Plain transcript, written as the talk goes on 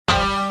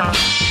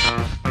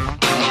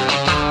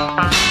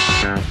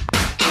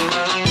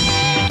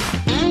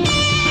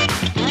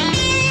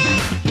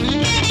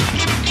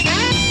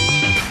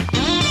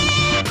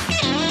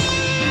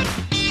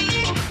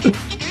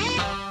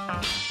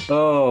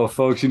Oh,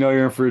 folks, you know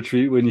you're in for a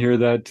treat when you hear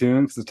that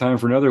tune, because it's time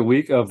for another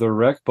week of the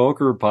Rec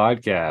Poker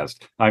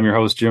Podcast. I'm your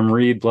host, Jim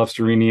Reid,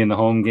 Bluffsterini in the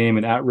home game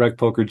and at Rec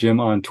Poker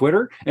Jim on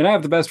Twitter. And I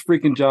have the best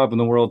freaking job in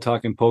the world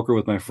talking poker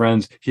with my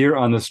friends here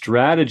on the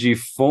Strategy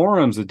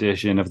Forums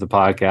edition of the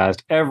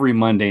podcast every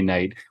Monday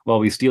night while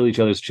we steal each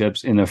other's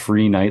chips in the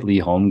free nightly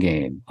home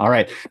game. All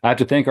right, I have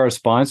to thank our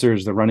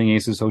sponsors, the Running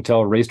Aces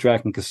Hotel,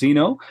 Racetrack, and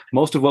Casino.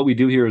 Most of what we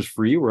do here is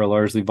free. We're a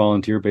largely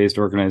volunteer-based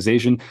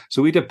organization,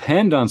 so we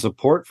depend on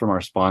support from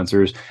our sponsors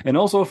and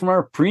also from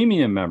our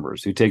premium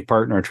members who take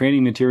part in our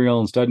training material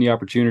and study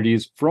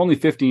opportunities for only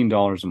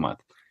 $15 a month.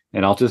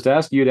 And I'll just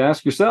ask you to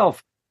ask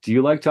yourself, do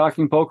you like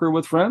talking poker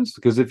with friends?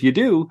 Because if you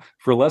do,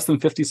 for less than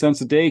 50 cents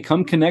a day,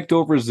 come connect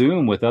over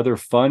Zoom with other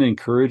fun,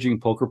 encouraging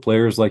poker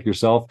players like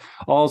yourself,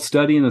 all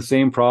studying the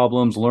same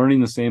problems,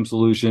 learning the same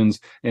solutions,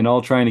 and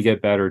all trying to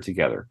get better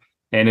together.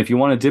 And if you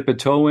want to dip a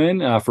toe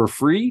in for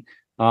free,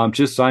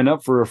 just sign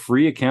up for a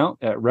free account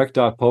at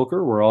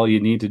rec.poker, where all you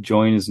need to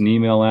join is an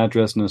email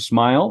address and a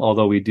smile,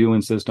 although we do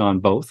insist on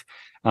both.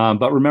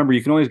 But remember,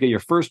 you can always get your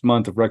first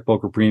month of Rec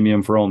Poker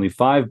Premium for only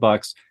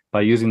 $5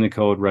 by using the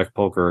code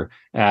RecPoker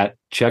at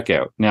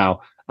checkout.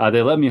 Now,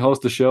 they let me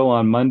host the show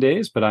on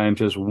Mondays, but I am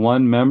just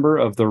one member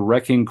of the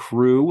Wrecking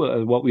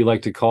Crew, what we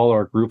like to call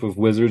our group of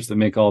wizards that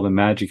make all the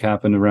magic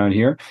happen around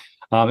here.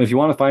 If you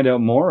want to find out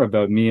more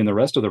about me and the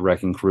rest of the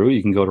Wrecking Crew,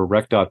 you can go to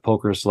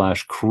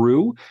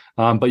rec.poker/crew.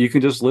 But you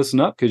can just listen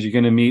up, because you're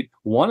going to meet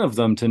one of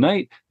them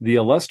tonight, the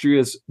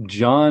illustrious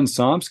John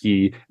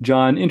Somsky.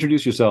 John,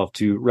 introduce yourself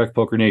to Rec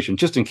Poker Nation,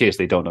 just in case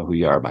they don't know who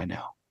you are by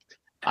now.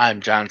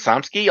 I'm John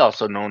Somsky,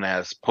 also known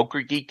as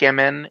Poker Geek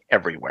MN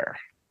everywhere.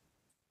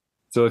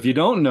 So if you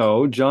don't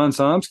know, John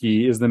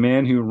Somsky is the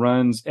man who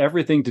runs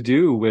everything to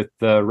do with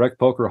the Rec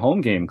Poker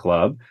Home Game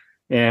Club.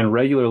 And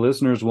regular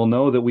listeners will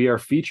know that we are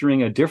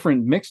featuring a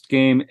different mixed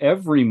game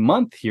every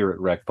month here at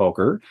Rec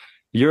Poker.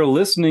 You're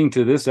listening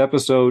to this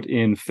episode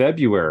in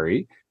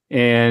February,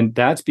 and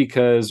that's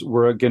because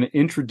we're going to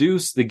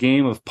introduce the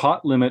game of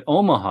Pot Limit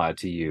Omaha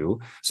to you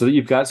so that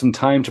you've got some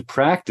time to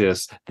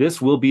practice.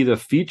 This will be the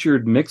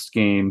featured mixed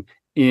game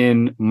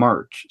in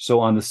March. So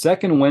on the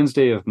second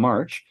Wednesday of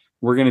March,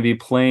 we're going to be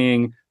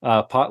playing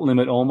Pot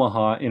Limit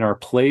Omaha in our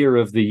Player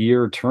of the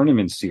Year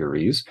tournament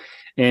series.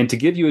 And to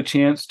give you a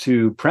chance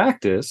to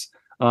practice,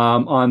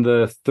 on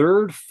the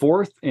third,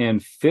 fourth,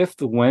 and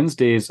fifth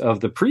Wednesdays of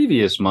the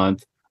previous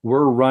month,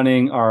 we're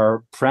running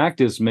our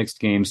practice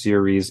mixed game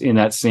series in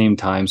that same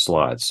time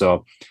slot.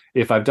 So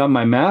if I've done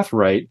my math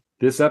right,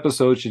 this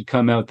episode should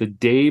come out the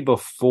day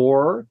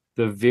before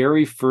the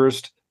very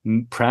first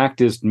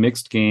practiced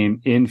mixed game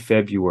in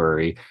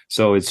February.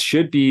 So it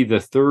should be the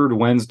third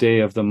Wednesday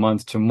of the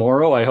month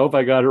tomorrow. I hope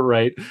I got it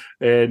right.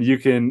 And you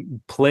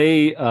can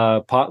play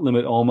Pot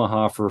Limit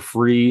Omaha for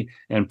free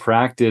and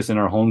practice in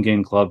our home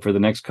game club for the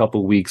next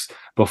couple of weeks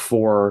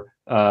before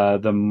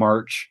the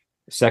March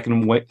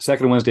second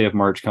Wednesday of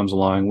March comes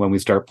along, when we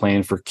start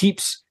playing for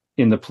keeps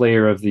in the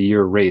Player of the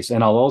Year race.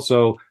 And I'll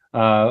also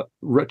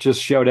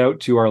just shout out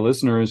to our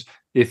listeners,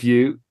 if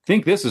you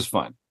think this is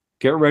fun,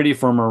 get ready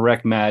for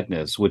Marek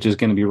Madness, which is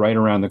going to be right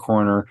around the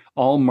corner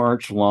all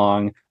March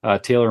long.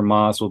 Taylor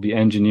Moss will be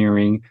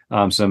engineering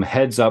some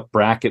heads-up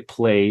bracket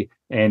play.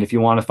 And if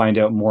you want to find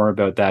out more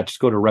about that,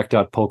 just go to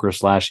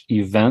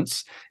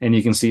rec.poker/events, and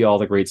you can see all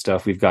the great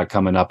stuff we've got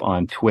coming up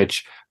on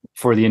Twitch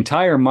for the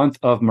entire month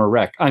of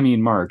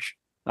March.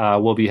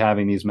 We'll be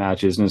having these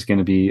matches, and it's going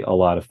to be a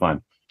lot of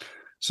fun.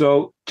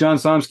 So, John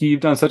Somsky, you've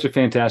done such a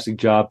fantastic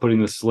job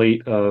putting the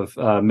slate of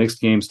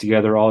mixed games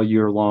together all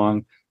year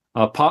long.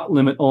 Pot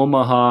Limit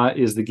Omaha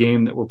is the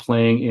game that we're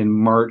playing in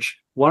March.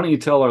 Why don't you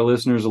tell our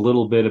listeners a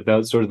little bit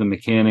about sort of the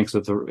mechanics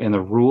of and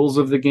the rules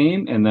of the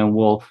game, and then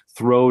we'll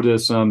throw to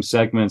some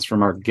segments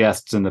from our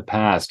guests in the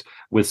past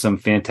with some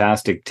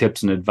fantastic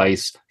tips and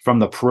advice from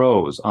the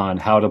pros on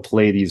how to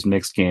play these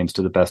mixed games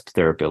to the best of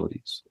their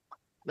abilities.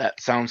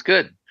 That sounds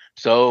good.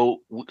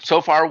 So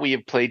far we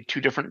have played two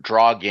different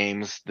draw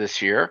games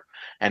this year,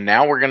 and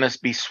now we're going to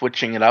be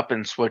switching it up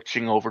and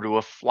switching over to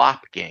a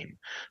flop game.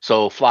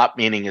 So flop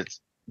meaning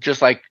it's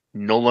just like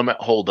No Limit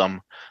Holdem.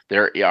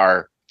 There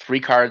are 3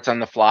 cards on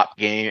the flop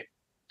game,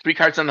 3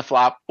 cards on the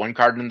flop, 1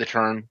 card in the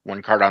turn,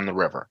 1 card on the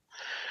river.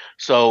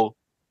 So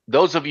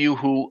those of you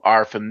who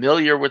are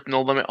familiar with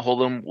No Limit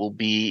Holdem will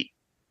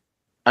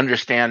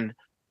understand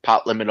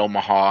Pot Limit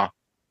Omaha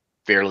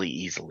fairly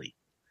easily.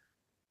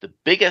 The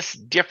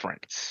biggest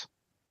difference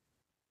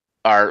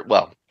are,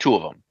 well, 2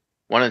 of them.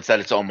 One is that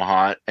it's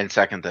Omaha, and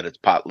second that it's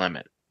pot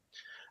limit.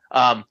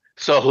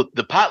 So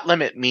the pot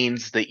limit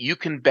means that you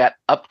can bet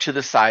up to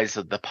the size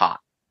of the pot.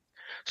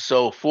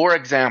 So, for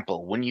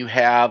example, when you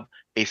have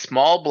a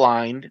small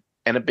blind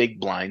and a big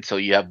blind, so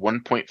you have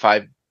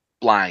 1.5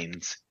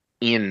 blinds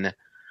in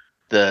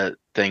the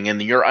thing,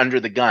 and you're under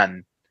the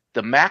gun,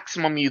 the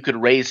maximum you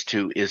could raise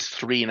to is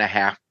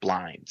 3.5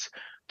 blinds.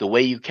 the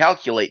way you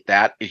calculate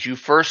that is you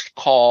first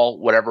call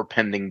whatever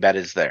pending bet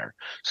is there.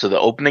 So the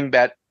opening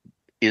bet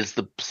is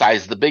the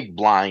size of the big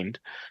blind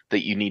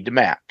that you need to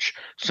match.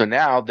 So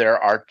now there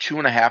are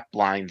 2.5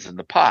 blinds in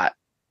the pot.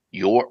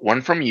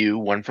 One from you,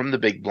 one from the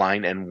big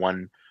blind, and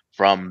one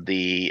from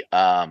the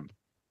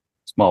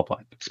small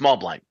blind. Small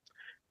blind.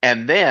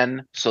 And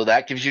then, so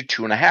that gives you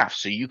 2.5.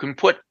 So you can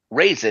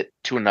raise it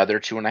to another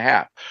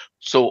 2.5.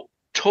 So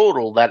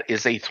total, that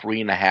is a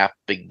 3.5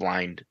 big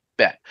blind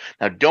bet.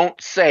 Now, don't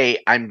say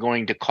I'm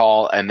going to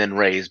call and then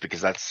raise,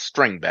 because that's a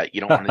string bet. You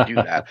don't want to do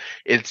that.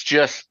 It's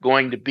just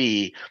going to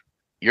be,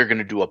 you're going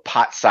to do a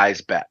pot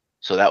size bet.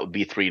 So that would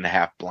be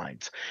 3.5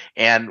 blinds.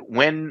 And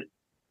when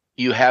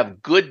you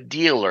have good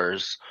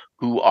dealers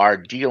who are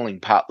dealing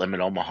Pot Limit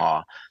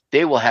Omaha,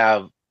 they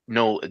will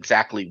know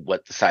exactly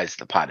what the size of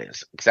the pot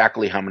is,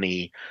 exactly how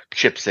many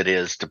chips it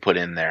is to put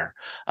in there.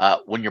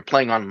 When you're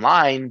playing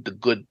online, the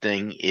good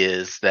thing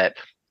is that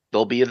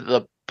there'll be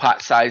the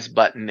pot size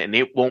button, and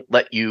it won't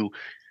let you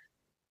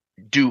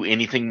do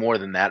anything more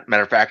than that.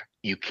 Matter of fact,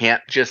 you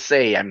can't just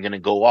say, I'm going to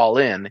go all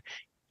in.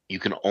 You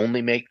can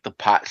only make the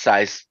pot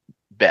size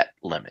bet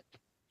limit.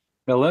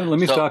 Now, let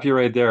me stop you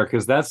right there,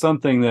 because that's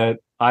something that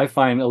I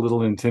find a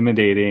little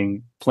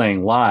intimidating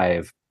playing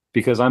live,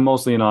 because I'm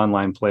mostly an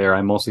online player.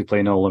 I mostly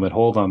play No Limit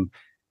Hold'em.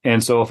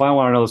 And so if I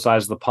want to know the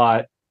size of the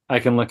pot, I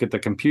can look at the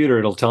computer.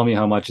 It'll tell me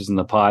how much is in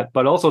the pot.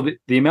 But also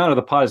the amount of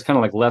the pot is kind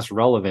of like less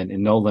relevant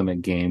in no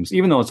limit games,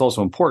 even though it's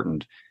also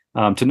important.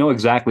 To know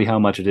exactly how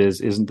much it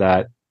is isn't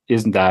that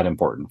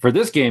important. For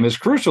this game, is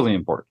crucially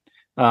important.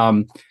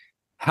 How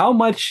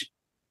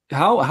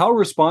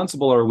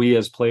responsible are we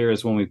as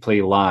players when we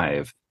play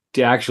live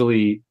to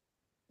actually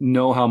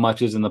know how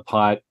much is in the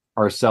pot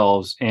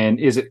ourselves? And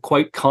is it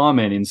quite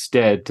common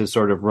instead to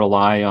sort of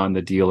rely on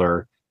the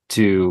dealer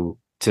to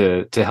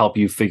help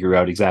you figure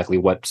out exactly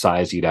what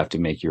size you'd have to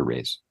make your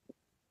raise?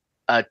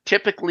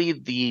 Typically,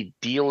 the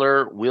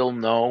dealer will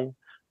know.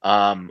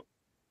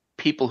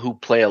 People who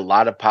play a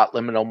lot of Pot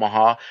Limit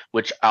Omaha,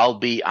 which I'll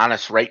be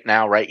honest right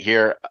now, right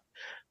here,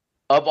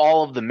 of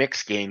all of the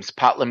mixed games,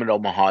 Pot Limit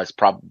Omaha is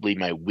probably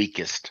my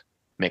weakest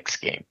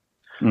mixed game.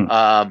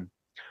 But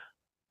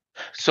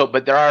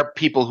there are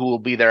people who will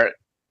be there,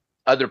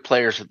 other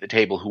players at the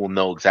table, who will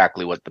know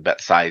exactly what the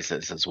bet size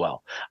is as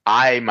well.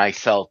 I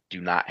myself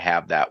do not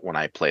have that when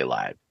I play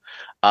live.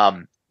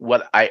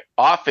 What I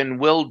often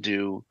will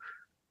do,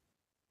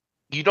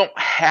 you don't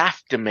have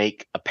to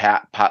make a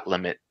pot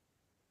limit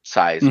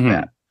size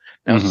bet.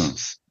 Now,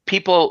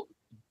 people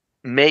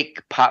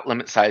make pot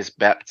limit size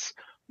bets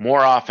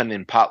more often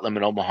in Pot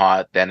Limit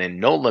Omaha than in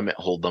No Limit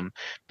Hold'em,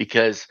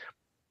 because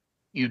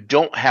you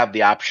don't have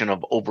the option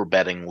of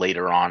overbetting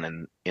later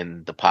on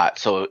in the pot.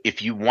 So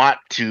if you want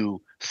to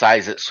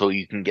size it so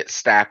you can get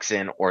stacks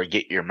in or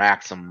get your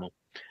maximum,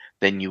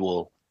 then you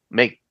will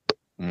make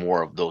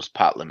more of those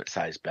pot limit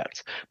size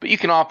bets. But you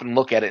can often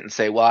look at it and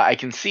say, well, I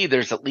can see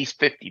there's at least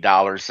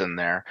 $50 in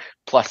there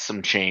plus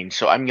some change,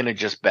 so I'm going to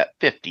just bet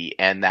 50,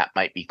 and that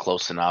might be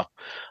close enough.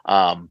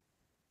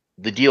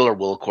 The dealer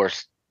will, of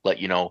course, let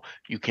you know.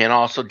 You can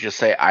also just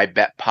say, I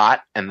bet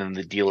pot, and then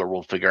the dealer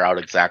will figure out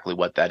exactly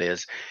what that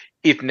is,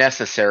 if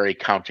necessary,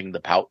 counting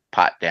the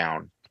pot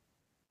down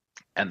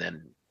and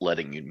then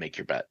letting you make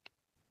your bet.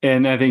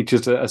 And I think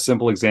just a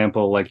simple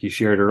example, like you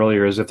shared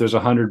earlier, is if there's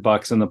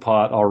 $100 in the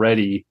pot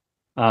already,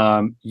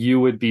 you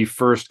would be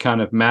first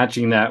kind of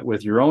matching that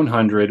with your own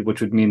 100,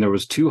 which would mean there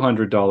was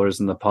 $200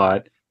 in the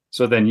pot.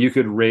 So then you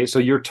could raise. So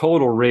your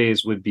total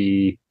raise would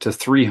be to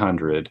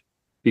 300,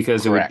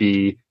 because Correct. It would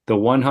be the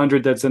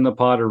 100 that's in the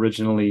pot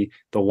originally,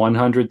 the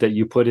 100 that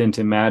you put in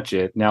to match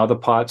it. Now the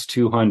pot's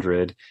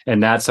 200,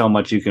 and that's how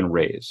much you can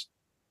raise.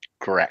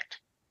 Correct.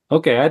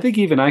 Okay, I think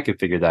even I could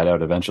figure that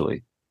out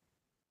eventually.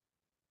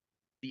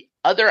 The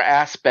other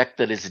aspect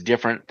that is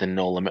different than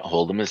No Limit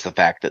Hold'em is the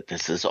fact that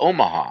this is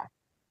Omaha.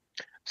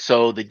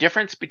 So the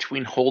difference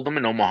between Hold'em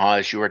and Omaha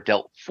is you are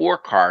dealt 4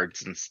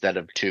 cards instead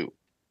of 2.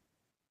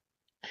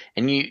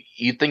 And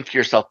you think to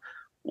yourself,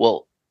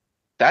 well,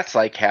 that's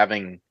like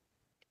having,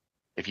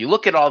 if you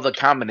look at all the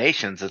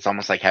combinations, it's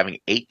almost like having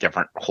 8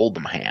 different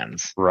Hold'em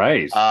hands.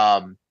 Right.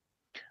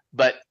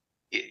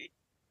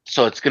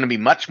 So it's going to be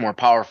much more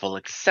powerful,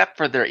 except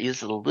for there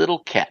is a little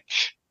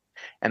catch.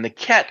 And the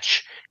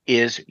catch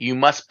is you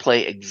must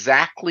play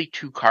exactly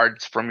 2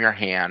 cards from your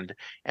hand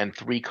and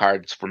 3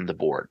 cards from the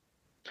board.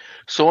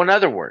 So in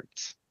other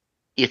words,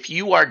 if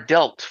you are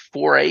dealt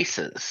 4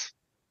 aces,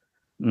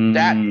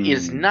 that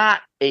is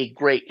not a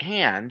great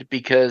hand,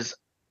 because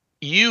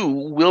you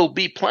will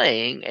be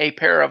playing a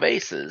pair of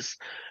aces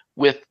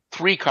with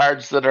 3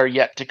 cards that are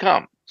yet to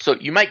come. So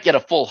you might get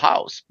a full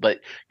house, but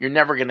you're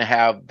never going to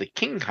have the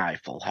king high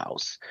full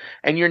house,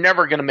 and you're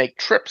never going to make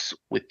trips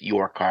with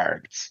your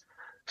cards.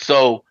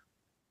 So,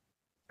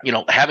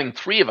 having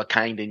 3 of a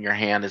kind in your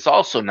hand is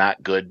also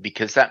not good,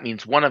 because that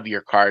means one of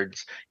your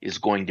cards is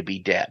going to be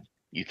dead.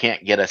 You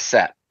can't get a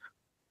set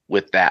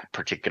with that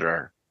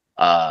particular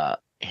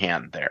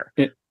hand there.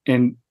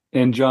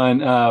 And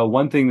John,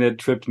 one thing that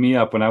tripped me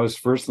up when I was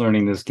first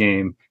learning this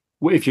game,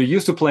 if you're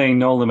used to playing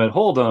No Limit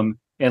Hold'em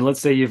and let's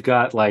say you've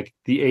got like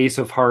the ace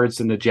of hearts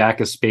and the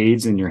jack of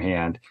spades in your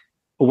hand.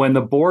 When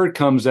the board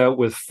comes out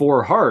with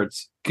 4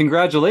 hearts,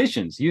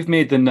 congratulations, you've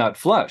made the nut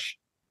flush.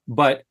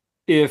 But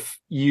if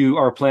you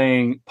are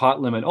playing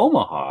Pot Limit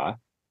Omaha,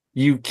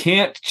 you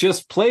can't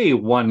just play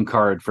 1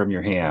 card from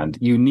your hand.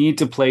 You need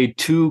to play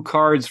 2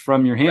 cards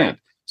from your hand. Right.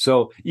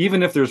 So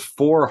even if there's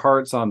 4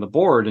 hearts on the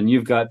board and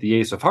you've got the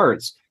ace of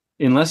hearts,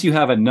 unless you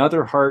have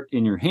another heart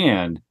in your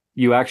hand,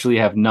 you actually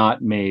have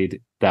not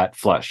made that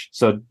flush.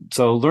 So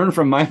learn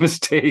from my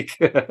mistake.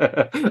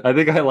 I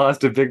think I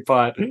lost a big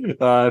pot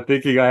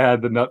thinking I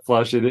had the nut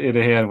flush in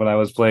a hand when I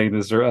was playing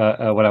this,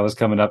 or when I was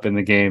coming up in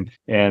the game.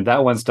 And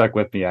that one stuck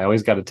with me. I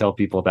always got to tell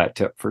people that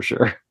tip for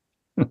sure.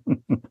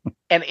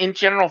 And in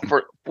general,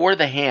 for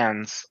the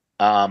hands,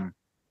 so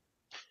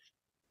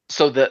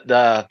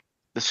the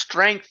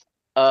strength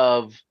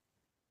of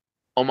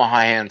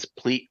Omaha hands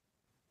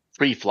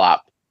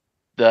pre-flop,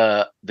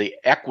 the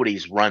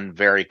equities run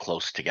very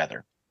close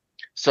together.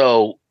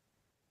 So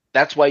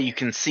that's why you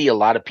can see a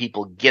lot of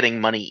people getting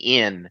money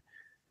in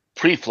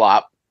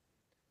pre-flop,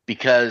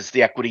 because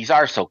the equities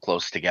are so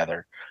close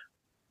together.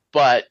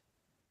 But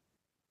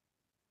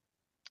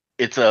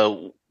it's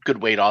a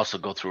good way to also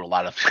go through a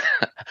lot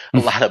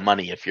of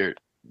money if you're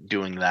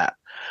doing that.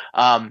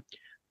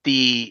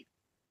 The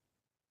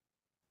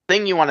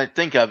thing you want to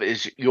think of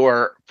is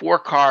your 4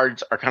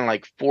 cards are kind of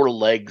like 4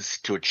 legs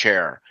to a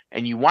chair,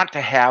 and you want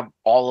to have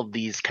all of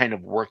these kind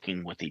of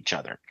working with each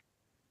other.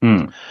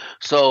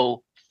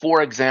 So,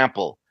 for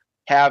example,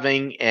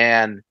 having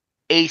an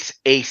ace,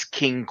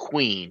 king,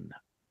 queen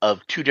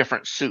of 2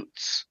 different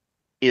suits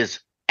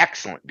is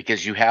excellent,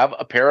 because you have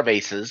a pair of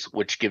aces,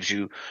 which gives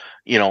you,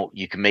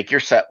 you can make your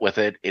set with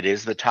it. It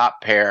is the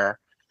top pair.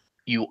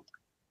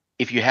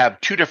 If you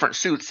have 2 different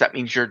suits, that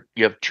means you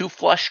have 2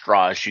 flush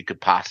draws you could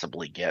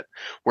possibly get.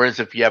 Whereas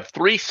if you have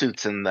 3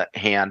 suits in the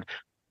hand,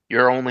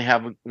 you're only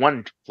having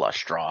 1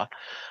 flush draw.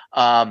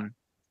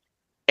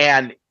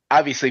 And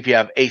obviously, if you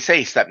have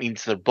ace, that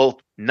means they're both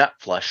nut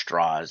flush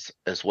draws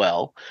as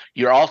well.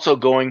 You're also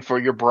going for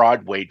your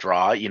Broadway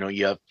draw.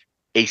 You have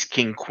ace,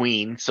 king,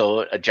 queen.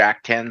 So a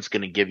jack 10 is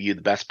going to give you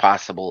the best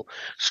possible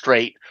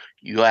straight.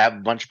 You have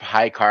a bunch of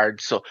high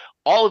cards. So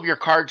all of your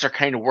cards are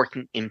kind of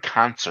working in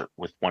concert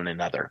with one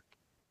another.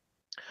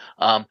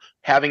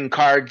 Having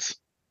cards,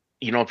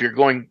 if you're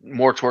going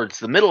more towards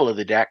the middle of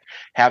the deck,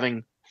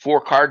 having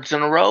 4 cards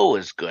in a row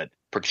is good,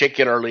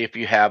 particularly if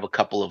you have a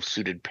couple of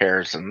suited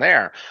pairs in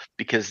there,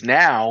 because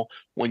now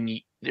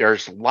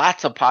there's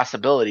lots of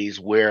possibilities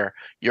where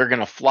you're going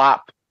to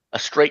flop a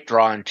straight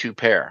draw in 2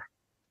 pair.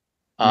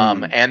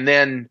 And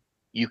then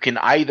you can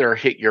either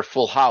hit your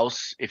full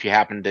house if you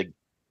happen to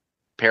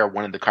pair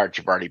one of the cards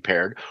you've already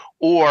paired,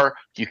 or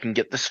you can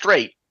get the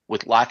straight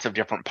with lots of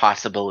different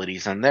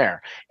possibilities in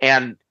there.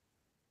 And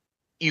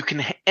you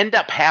can end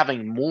up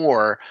having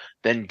more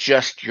than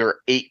just your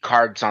 8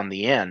 cards on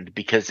the end,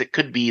 because it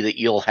could be that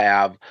you'll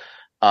have,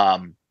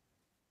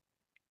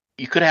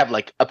 you could have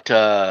like up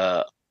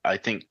to, I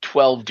think,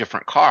 12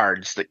 different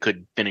cards that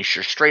could finish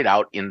your straight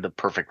out in the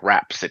perfect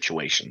wrap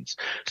situations.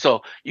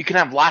 So you can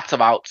have lots of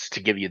outs to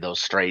give you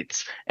those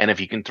straights. And if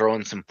you can throw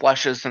in some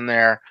flushes in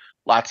there,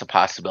 lots of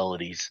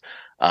possibilities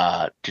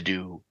to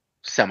do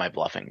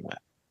semi-bluffing with.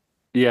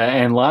 Yeah,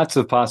 and lots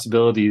of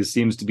possibilities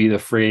seems to be the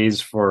phrase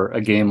for a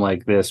game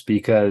like this,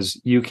 because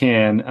you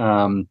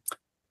can,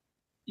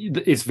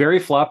 it's very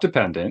flop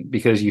dependent,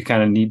 because you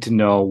kind of need to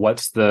know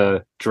what's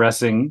the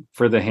dressing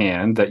for the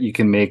hand that you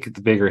can make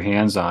the bigger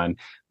hands on.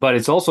 But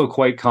it's also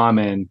quite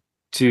common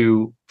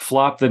to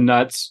flop the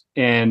nuts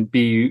and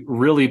be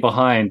really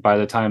behind by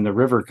the time the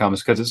river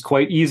comes, because it's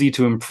quite easy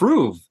to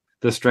improve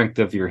the strength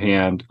of your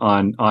hand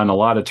on a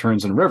lot of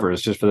turns and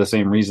rivers, just for the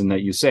same reason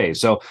that you say.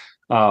 So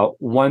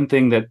one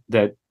thing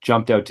that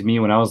jumped out to me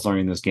when I was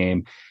learning this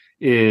game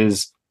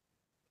is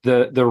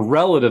the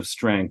relative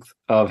strength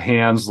of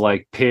hands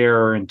like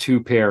pair and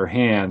 2 pair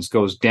hands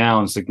goes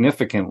down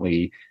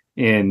significantly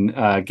in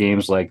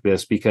games like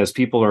this, because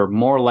people are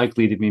more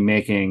likely to be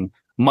making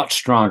much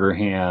stronger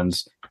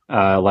hands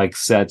like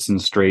sets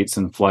and straights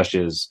and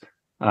flushes.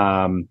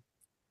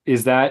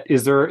 Is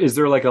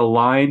there like a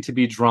line to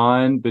be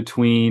drawn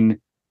between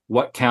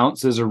what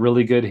counts as a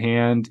really good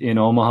hand in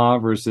Omaha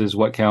versus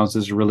what counts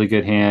as a really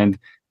good hand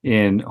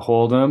in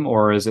holdem,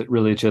 or is it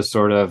really just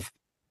sort of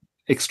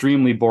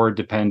extremely board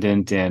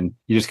dependent and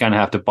you just kind of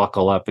have to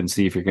buckle up and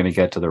see if you're going to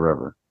get to the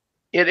river?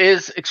 It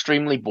is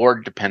extremely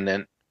board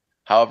dependent.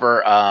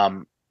 However,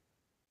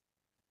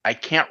 I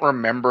can't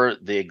remember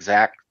the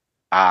exact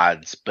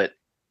odds, but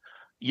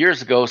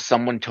years ago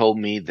someone told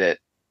me that,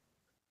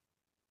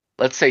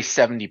 let's say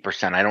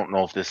 70%, I don't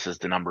know if this is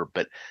the number,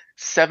 but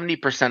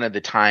 70% of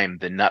the time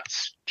the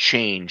nuts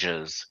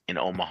changes in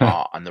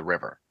Omaha on the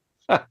river.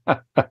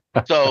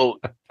 So,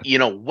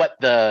 what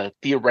the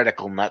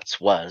theoretical nuts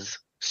was.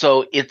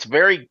 So it's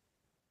very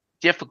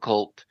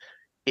difficult,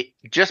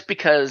 just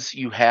because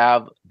you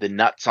have the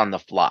nuts on the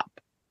flop.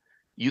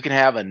 You can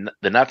have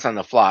the nuts on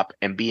the flop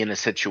and be in a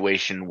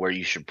situation where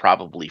you should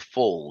probably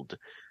fold,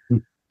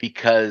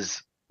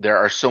 because there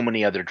are so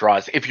many other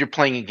draws. If you're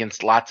playing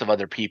against lots of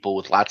other people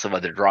with lots of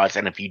other draws,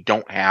 and if you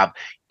don't have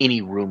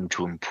any room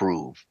to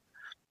improve,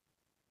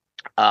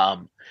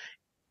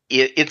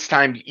 it's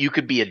time you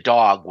could be a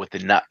dog with the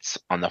nuts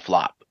on the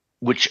flop,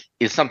 which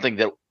is something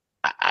that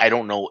I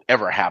don't know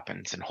ever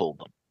happens in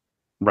hold'em.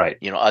 Right.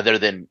 Other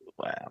than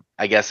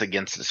I guess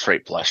against a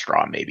straight flush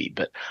draw maybe,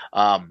 but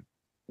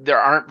there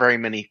aren't very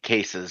many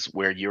cases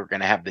where you're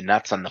going to have the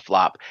nuts on the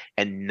flop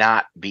and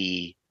not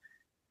be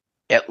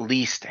at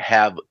least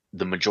have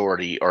the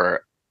majority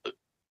or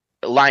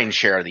lion's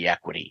share of the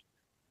equity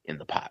in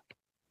the pot.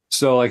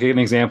 So like an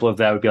example of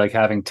that would be like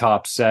having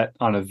top set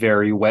on a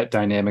very wet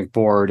dynamic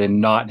board and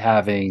not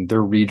having the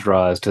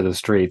redraws to the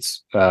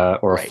straights or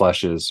Right.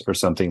 flushes or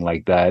something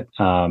like that.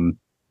 And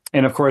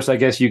of course, I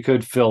guess you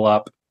could fill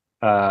up.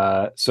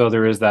 So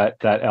there is that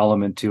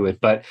element to it.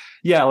 But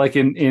yeah, like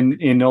in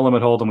No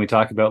Limit Hold'em, we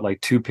talk about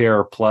like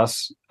 2-pair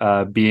plus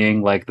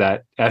being like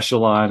that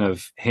echelon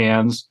of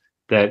hands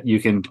that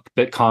you can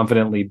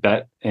confidently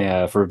bet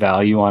for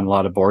value on a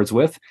lot of boards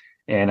with.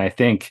 And I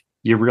think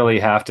you really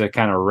have to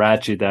kind of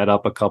ratchet that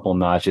up a couple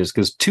notches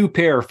because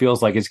 2-pair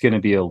feels like it's going to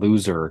be a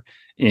loser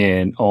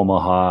in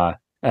Omaha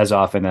as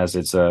often as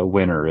it's a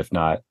winner, if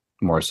not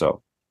more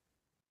so.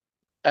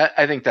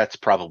 I think that's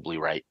probably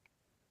right.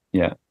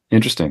 Yeah.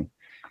 Interesting.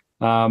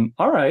 All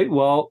right.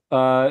 Well,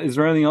 is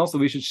there anything else that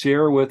we should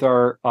share with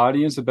our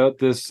audience about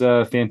this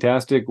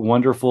fantastic,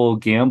 wonderful,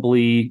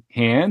 gambly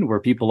hand where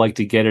people like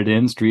to get it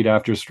in street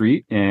after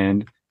street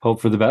and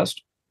hope for the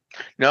best?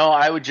 No,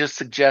 I would just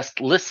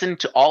suggest listen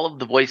to all of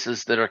the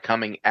voices that are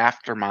coming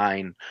after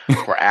mine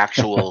for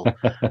actual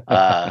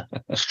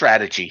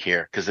strategy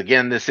here. Because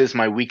again, this is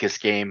my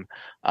weakest game,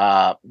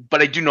 but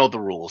I do know the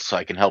rules, so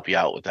I can help you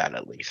out with that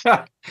at least.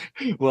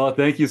 Well,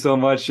 thank you so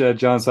much,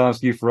 John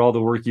Somsky, for all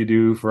the work you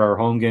do for our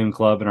home game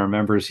club and our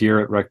members here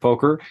at Rec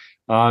Poker.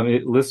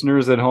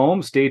 Listeners at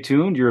home, stay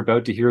tuned. You're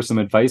about to hear some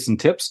advice and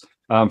tips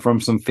from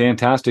some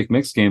fantastic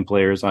mixed game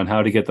players on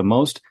how to get the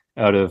most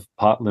out of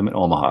Pot Limit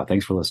Omaha.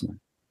 Thanks for listening.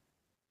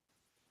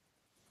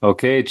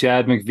 Okay,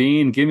 Chad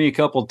McVean, give me a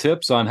couple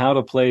tips on how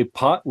to play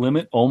Pot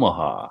Limit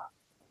Omaha.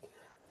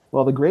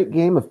 Well, the great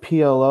game of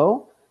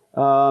PLO,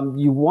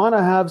 you want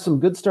to have some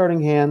good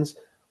starting hands.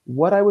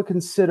 What I would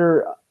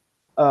consider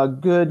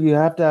good, you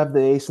have to have the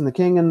ace and the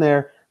king in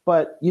there,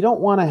 but you don't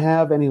want to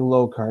have any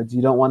low cards.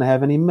 You don't want to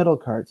have any middle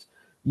cards.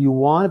 You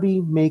want to be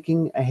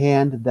making a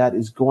hand that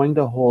is going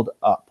to hold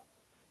up.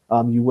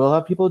 You will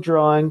have people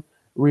drawing.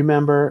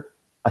 Remember,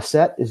 a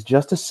set is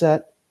just a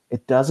set.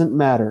 It doesn't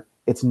matter.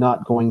 It's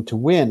not going to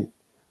win.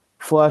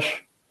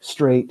 Flush,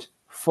 straight,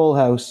 full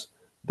house.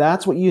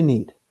 That's what you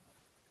need.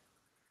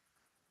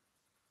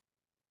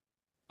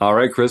 All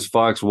right, Chris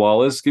Fox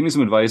Wallace, give me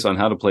some advice on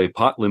how to play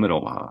Pot Limit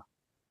Omaha.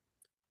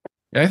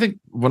 I think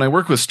when I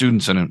work with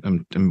students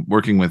and I'm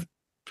working with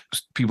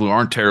people who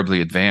aren't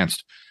terribly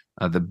advanced,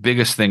 the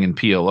biggest thing in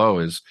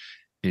PLO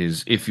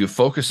is if you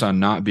focus on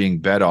not being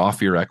bet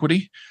off your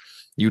equity,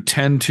 you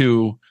tend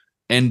to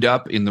end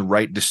up in the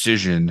right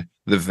decision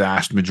the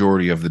vast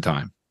majority of the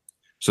time.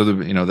 So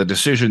the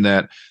decision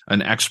that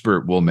an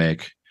expert will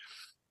make,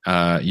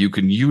 you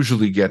can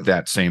usually get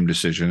that same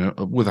decision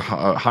with a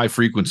high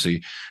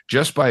frequency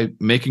just by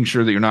making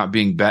sure that you're not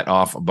being bet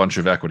off a bunch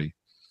of equity.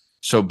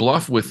 So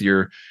bluff with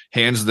your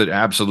hands that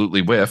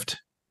absolutely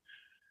whiffed,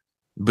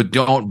 but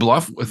don't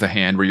bluff with a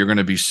hand where you're going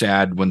to be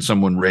sad when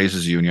someone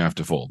raises you and you have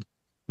to fold.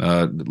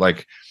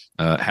 Like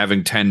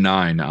having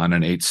 10-9 on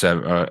an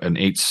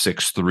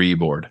 8-6-3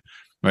 board,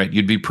 right?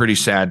 You'd be pretty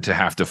sad to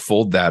have to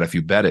fold that if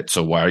you bet it.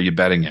 So why are you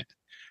betting it?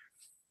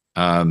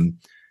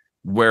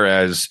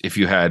 Whereas if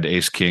you had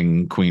ace,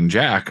 king, queen,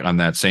 jack on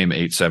that same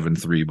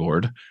 8-7-3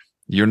 board,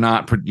 you're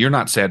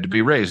not sad to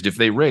be raised. If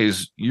they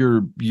raise,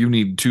 you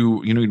need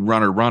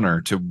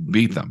runner to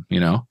beat them,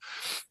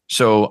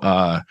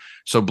 So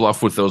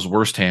bluff with those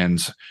worst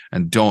hands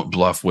and don't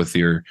bluff with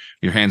your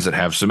hands that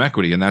have some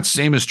equity. And that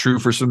same is true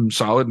for some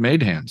solid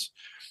made hands.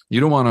 You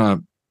don't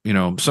want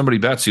to, somebody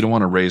bets, you don't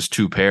want to raise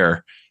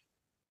 2-pair.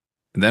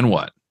 And then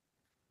what?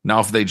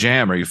 Now, if they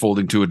jam, are you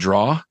folding to a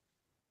draw?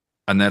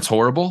 And that's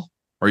horrible?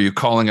 Or are you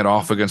calling it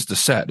off against a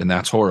set and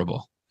that's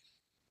horrible?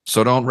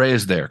 So don't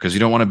raise there because you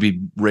don't want to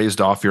be raised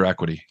off your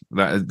equity.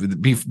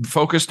 Be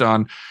focused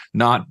on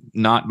not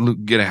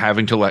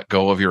having to let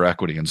go of your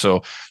equity. And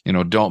so,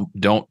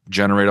 don't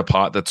generate a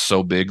pot that's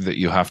so big that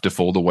you have to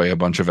fold away a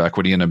bunch of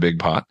equity in a big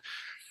pot,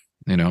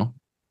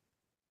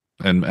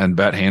 and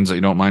bet hands that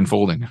you don't mind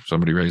folding if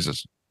somebody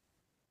raises.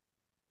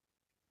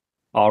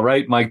 All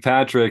right, Mike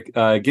Patrick,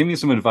 give me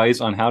some advice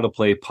on how to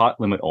play Pot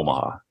Limit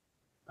Omaha.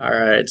 All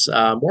right.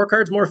 More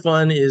cards, more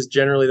fun is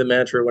generally the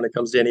mantra when it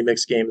comes to any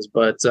mixed games.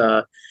 But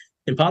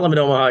in Pot Limit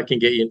Omaha, it can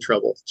get you in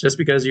trouble. Just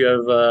because you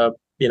have,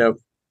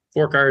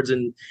 4 cards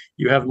and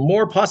you have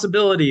more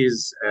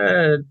possibilities,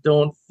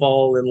 don't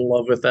fall in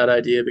love with that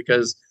idea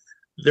because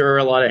there are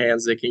a lot of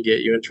hands that can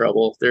get you in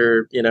trouble.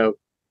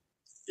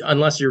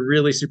 Unless you're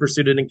really super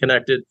suited and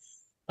connected,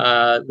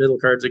 middle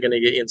cards are going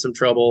to get you in some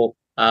trouble.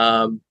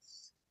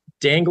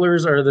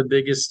 Danglers are the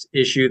biggest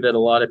issue that a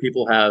lot of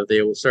people have.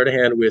 They will start a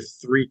hand with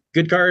 3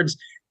 good cards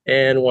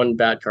and one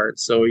bad card.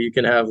 So you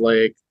can have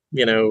like,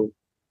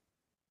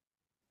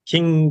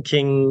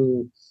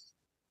 king,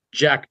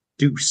 jack,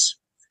 deuce.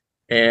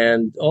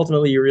 And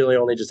ultimately, you really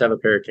only just have a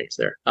pair of kings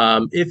there.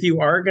 If you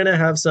are going to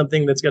have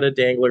something that's got a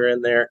dangler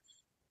in there,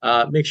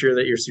 make sure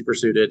that you're super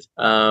suited.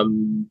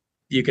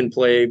 You can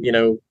play,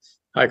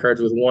 high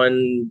cards with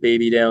one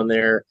baby down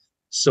there,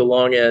 so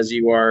long as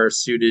you are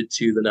suited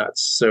to the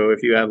nuts. So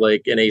if you have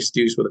like an ace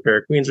deuce with a pair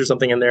of queens or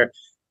something in there,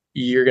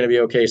 you're going to be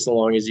okay so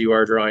long as you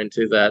are drawing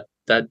to that.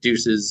 That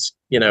deuce is,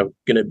 going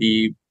to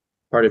be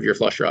part of your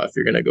flush draw if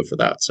you're going to go for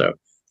that. So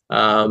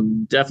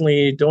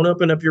definitely don't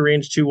open up your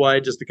range too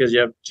wide just because you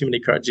have too many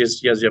cards,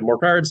 just because you have more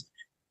cards.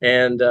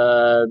 And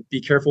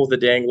be careful with the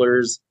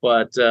danglers,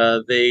 but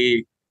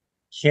they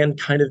can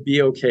kind of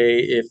be okay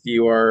if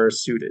you are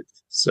suited.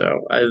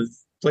 So I've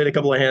played a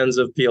couple of hands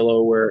of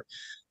PLO where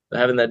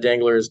having that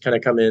dangler has kind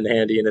of come in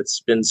handy, and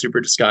it's been super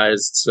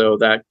disguised, so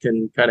that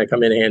can kind of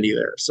come in handy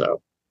there.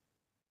 So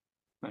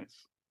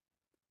nice.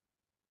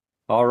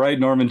 All right,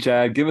 Norman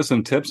Chad, give us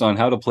some tips on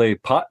how to play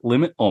Pot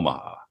Limit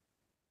Omaha.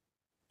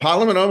 Pot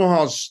Limit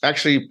Omaha is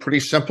actually pretty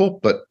simple,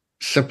 but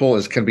simple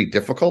as can be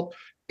difficult.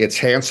 It's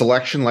hand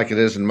selection like it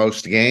is in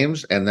most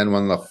games. And then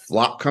when the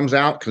flop comes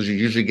out, because you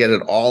usually get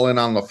it all in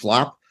on the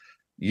flop,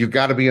 you've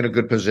got to be in a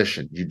good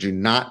position. You do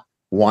not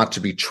want to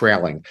be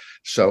trailing.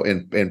 So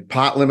in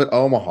Pot Limit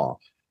Omaha,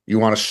 you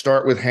want to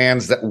start with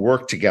hands that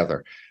work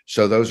together.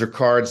 So those are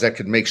cards that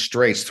could make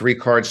straights, 3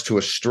 cards to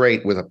a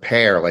straight with a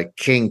pair like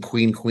king,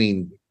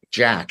 queen,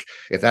 jack.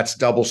 If that's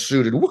double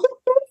suited,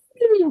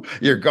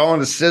 you're going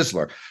to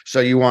Sizzler. So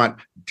you want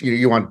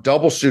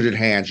double suited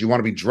hands. You want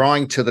to be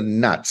drawing to the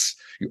nuts.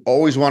 You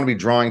always want to be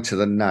drawing to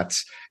the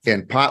nuts.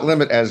 In Pot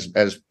Limit, as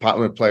Pot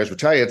Limit players will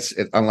tell you, it's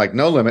unlike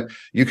No Limit.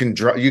 You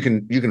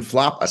can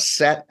flop a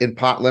set in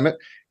Pot Limit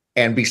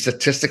and be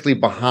statistically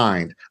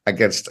behind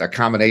against a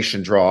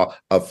combination draw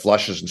of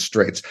flushes and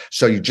straights.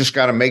 So you just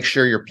got to make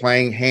sure you're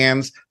playing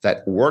hands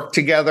that work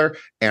together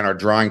and are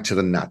drawing to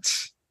the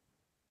nuts.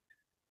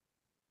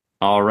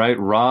 All right,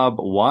 Rob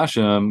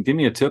Washam, give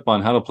me a tip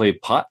on how to play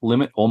Pot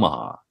Limit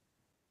Omaha.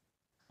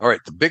 All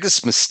right, the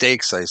biggest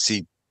mistakes I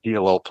see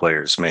PLO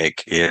players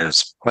make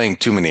is playing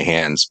too many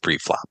hands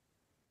pre-flop.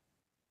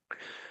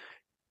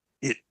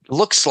 It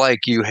looks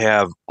like you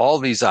have all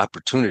these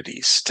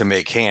opportunities to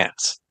make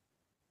hands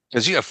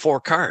because you have 4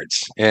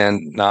 cards.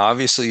 And now,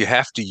 obviously, you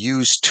have to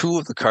use 2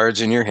 of the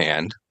cards in your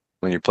hand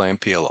when you're playing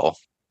PLO.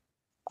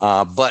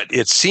 But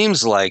it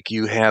seems like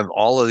you have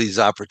all of these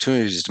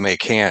opportunities to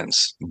make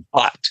hands.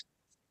 But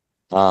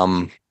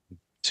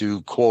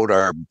to quote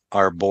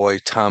our boy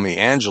Tommy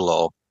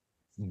Angelo,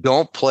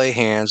 don't play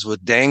hands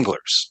with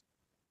danglers.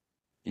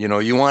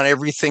 You want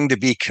everything to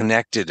be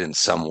connected in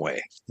some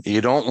way.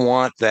 You don't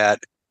want that,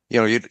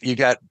 you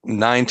got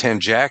 9-10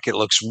 jack, it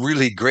looks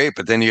really great,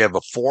 but then you have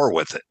a 4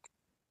 with it.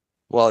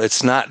 Well,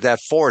 it's not, that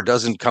 4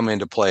 doesn't come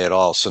into play at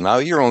all. So now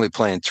you're only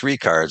playing 3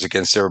 cards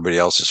against everybody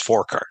else's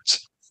 4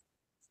 cards.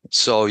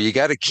 So you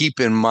got to keep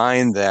in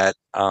mind that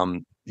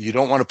you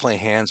don't want to play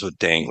hands with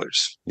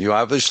danglers. You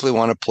obviously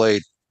want to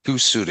play 2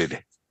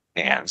 suited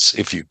hands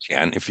if you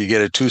can. If you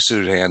get a 2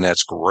 suited hand,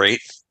 that's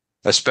great,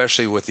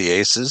 especially with the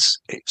aces.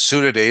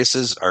 Suited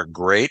aces are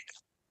great.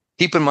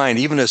 Keep in mind,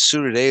 even a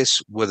suited ace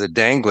with a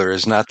dangler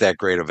is not that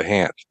great of a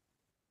hand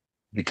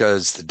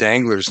because the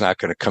dangler is not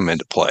going to come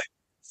into play.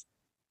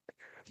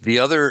 The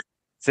other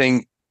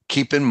thing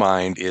keep in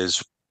mind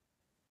is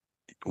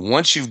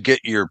once you get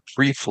your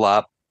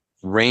pre-flop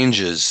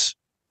ranges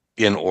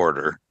in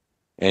order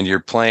and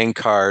you're playing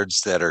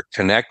cards that are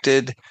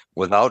connected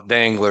without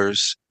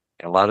danglers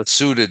and a lot of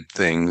suited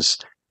things,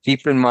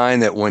 keep in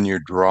mind that when you're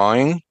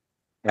drawing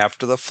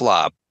after the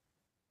flop,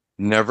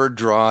 never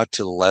draw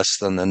to less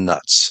than the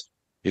nuts.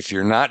 If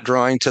you're not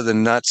drawing to the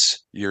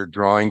nuts, you're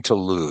drawing to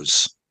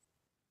lose.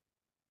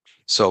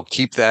 So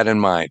keep that in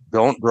mind.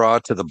 Don't draw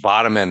to the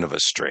bottom end of a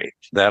straight.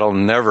 That'll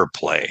never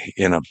play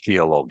in a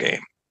PLO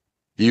game.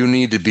 You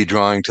need to be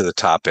drawing to the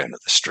top end of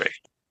the straight.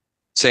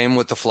 Same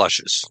with the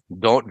flushes.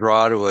 Don't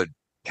draw to a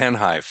 10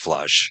 high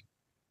flush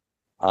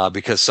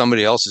because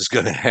somebody else is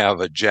going to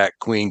have a jack,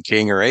 queen,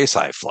 king, or ace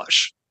high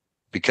flush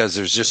because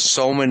there's just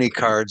so many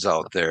cards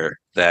out there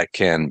that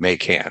can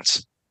make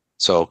hands.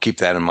 So keep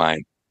that in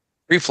mind.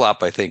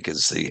 Pre-flop, I think,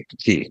 is the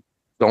key.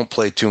 Don't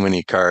play too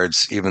many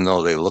cards, even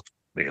though they look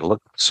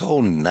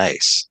so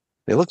nice.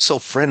 They look so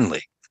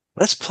friendly.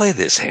 Let's play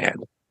this hand.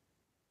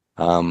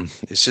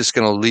 It's just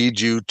going to lead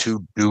you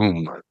to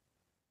doom.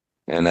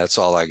 And that's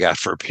all I got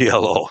for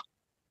PLO.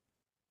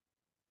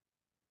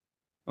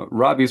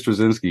 Robbie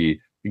Strazynski,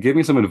 give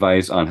me some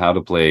advice on how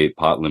to play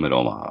Pot Limit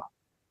Omaha.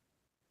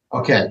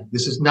 Okay,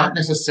 this is not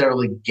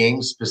necessarily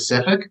game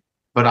specific,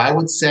 but I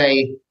would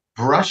say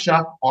brush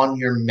up on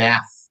your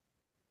math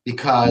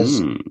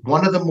because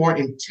one of the more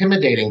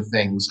intimidating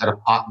things at a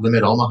Pot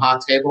Limit Omaha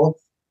table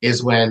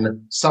is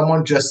when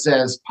someone just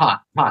says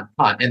pot, pot,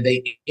 pot, and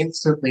they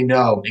instantly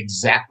know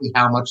exactly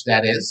how much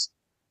that is.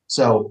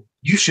 So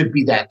you should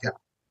be that guy.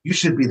 You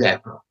should be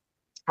that girl.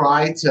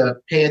 Try to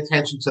pay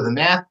attention to the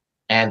math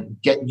and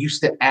get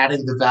used to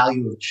adding the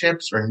value of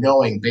chips or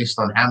knowing based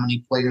on how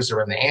many players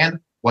are in the hand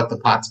what the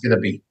pot's going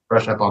to be.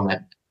 Brush up on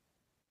that.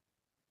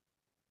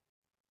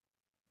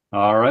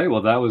 All right.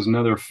 Well, that was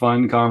another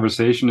fun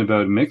conversation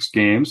about mixed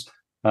games.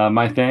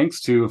 My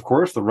thanks to, of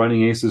course, the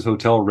Running Aces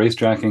Hotel,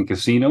 Racetrack, and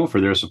Casino for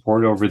their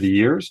support over the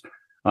years.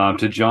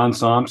 To John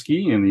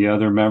Somsky and the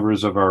other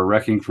members of our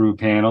Wrecking Crew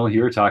panel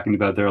here talking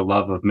about their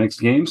love of mixed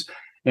games.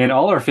 And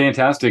all our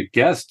fantastic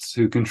guests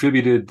who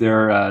contributed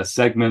their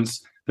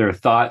segments, their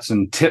thoughts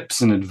and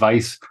tips and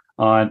advice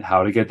on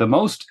how to get the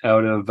most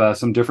out of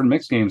some different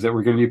mixed games that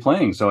we're going to be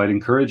playing. So I'd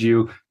encourage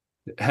you,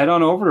 head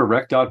on over to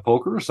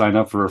rec.poker, sign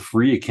up for a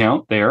free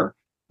account there.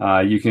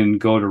 You can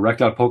go to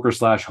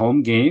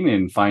rec.poker/home game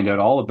and find out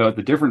all about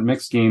the different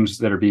mixed games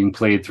that are being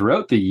played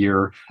throughout the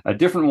year, a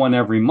different one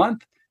every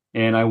month.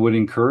 And I would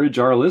encourage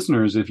our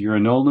listeners, if you're a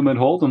no limit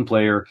hold'em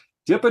player,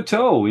 dip a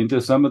toe into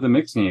some of the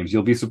mixed games.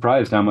 You'll be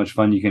surprised how much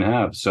fun you can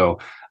have. So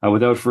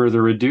without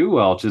further ado,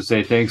 I'll just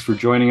say thanks for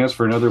joining us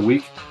for another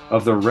week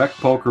of the Rec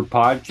Poker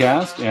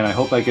Podcast. And I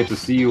hope I get to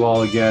see you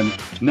all again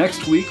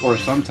next week or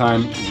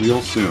sometime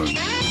real soon.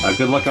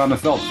 Good luck on the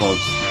felt,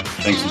 folks.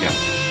 Thanks again.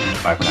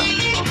 Bye for now.